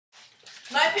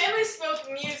My family spoke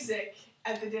music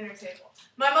at the dinner table.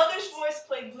 My mother's voice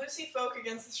played bluesy folk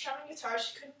against the strumming guitar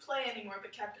she couldn't play anymore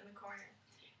but kept in the corner.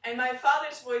 And my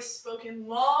father's voice spoke in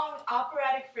long,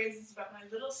 operatic phrases about my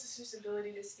little sister's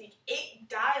ability to speak 8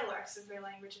 dialects of their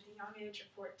language at the young age of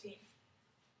 14.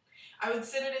 I would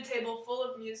sit at a table full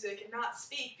of music and not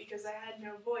speak because I had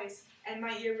no voice, and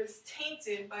my ear was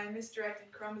tainted by a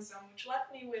misdirected chromosome which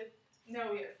left me with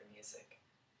no ear for music.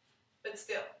 But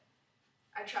still,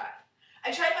 I tried.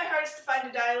 I tried my hardest to find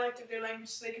a dialect of their language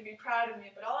so they could be proud of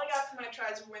me, but all I got from my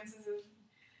tries were winces of,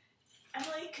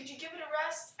 "Emily, could you give it a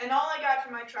rest?" And all I got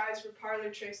from my tries were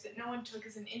parlor tricks that no one took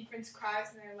as an infant's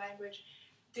cries in their language,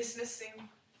 dismissing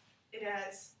it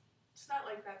as, "It's not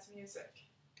like that's music."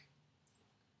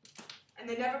 And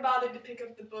they never bothered to pick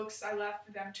up the books I left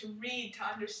for them to read, to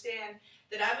understand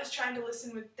that I was trying to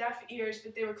listen with deaf ears,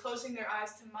 but they were closing their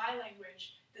eyes to my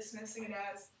language, dismissing it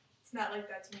as, "It's not like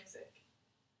that's music."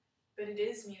 But it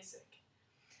is music.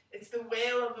 It's the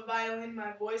wail of a violin in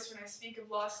my voice when I speak of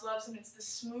lost loves, and it's the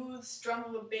smooth strum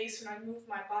of a bass when I move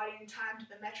my body in time to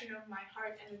the metronome of my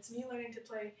heart, and it's me learning to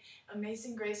play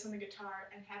Amazing Grace on the guitar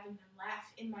and having them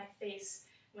laugh in my face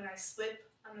when I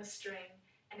slip on the string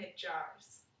and it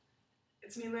jars.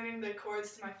 It's me learning the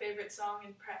chords to my favorite song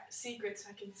in secret so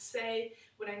I can say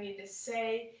what I need to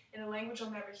say in a language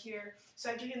I'll never hear,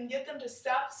 so I can get them to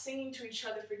stop singing to each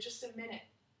other for just a minute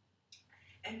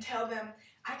and tell them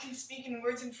I can speak in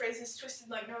words and phrases twisted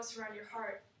like notes around your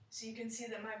heart, so you can see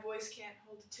that my voice can't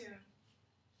hold a tune,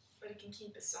 but it can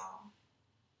keep a song.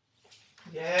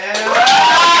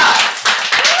 Yeah!